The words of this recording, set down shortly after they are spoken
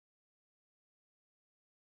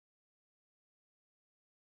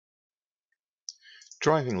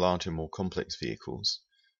Driving larger, more complex vehicles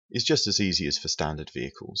is just as easy as for standard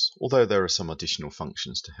vehicles, although there are some additional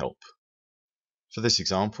functions to help. For this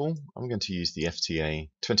example, I'm going to use the FTA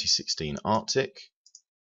 2016 Arctic.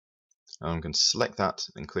 I'm going to select that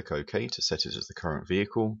and click OK to set it as the current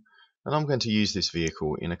vehicle, and I'm going to use this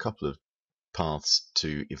vehicle in a couple of paths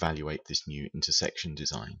to evaluate this new intersection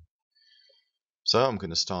design. So I'm going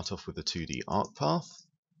to start off with the 2D arc path.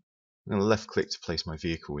 I'm going to left click to place my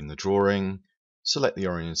vehicle in the drawing, select the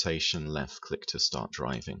orientation, left click to start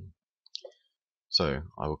driving. So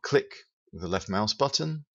I will click with the left mouse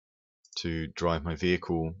button to drive my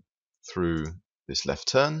vehicle through this left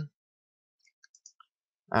turn,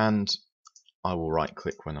 and I will right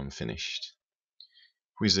click when I'm finished.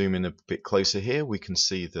 If we zoom in a bit closer here, we can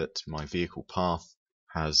see that my vehicle path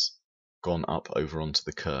has gone up over onto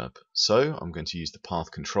the curb. So I'm going to use the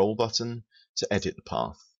path control button to edit the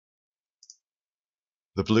path.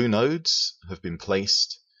 The blue nodes have been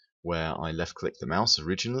placed where I left click the mouse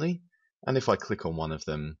originally, and if I click on one of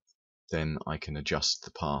them, then I can adjust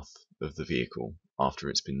the path of the vehicle after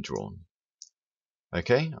it's been drawn.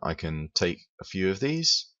 Okay, I can take a few of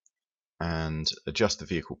these and adjust the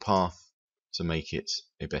vehicle path to make it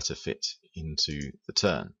a better fit into the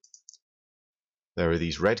turn. There are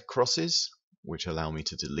these red crosses which allow me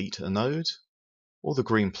to delete a node, or the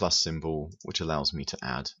green plus symbol which allows me to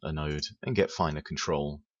add a node and get finer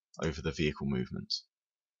control over the vehicle movement.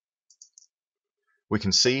 We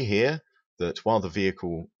can see here that while the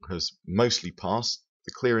vehicle has mostly passed,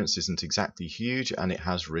 the clearance isn't exactly huge and it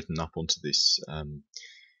has ridden up onto this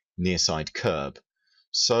near side curb.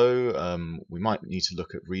 So we might need to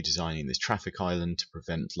look at redesigning this traffic island to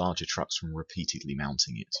prevent larger trucks from repeatedly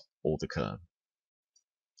mounting it or the curb.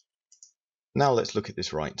 Now let's look at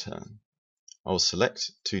this right turn. I'll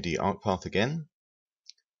select 2D arc path again,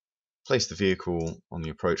 place the vehicle on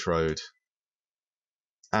the approach road,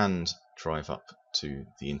 and drive up to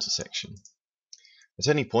the intersection. At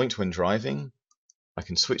any point when driving, I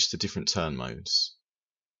can switch to different turn modes.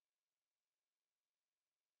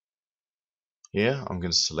 Here I'm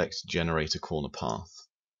going to select Generate a Corner Path.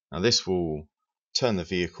 Now this will turn the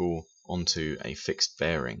vehicle onto a fixed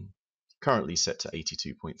bearing, currently set to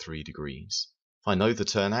 82.3 degrees. If I know the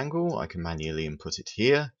turn angle, I can manually input it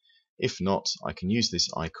here. If not, I can use this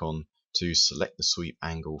icon to select the sweep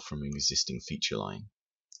angle from an existing feature line.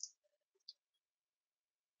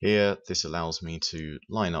 Here, this allows me to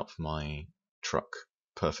line up my truck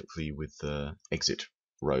perfectly with the exit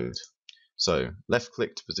road. So, left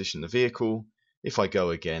click to position the vehicle. If I go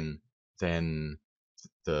again, then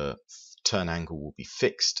the turn angle will be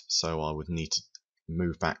fixed, so I would need to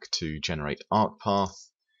move back to Generate Arc Path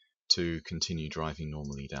to continue driving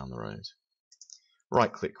normally down the road.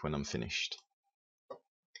 Right click when I'm finished.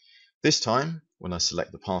 This time, when I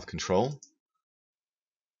select the path control,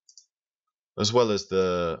 as well as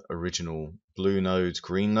the original blue nodes,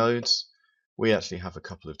 green nodes, we actually have a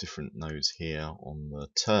couple of different nodes here on the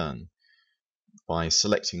turn. By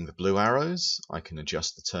selecting the blue arrows, I can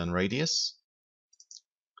adjust the turn radius,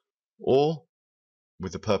 or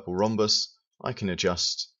with the purple rhombus, I can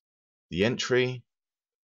adjust the entry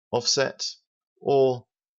offset or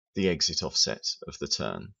the exit offset of the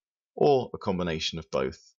turn, or a combination of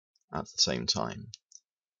both at the same time.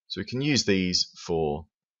 So we can use these for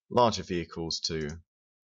larger vehicles to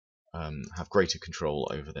have greater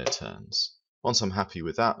control over their turns. Once I'm happy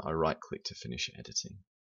with that, I right click to finish editing.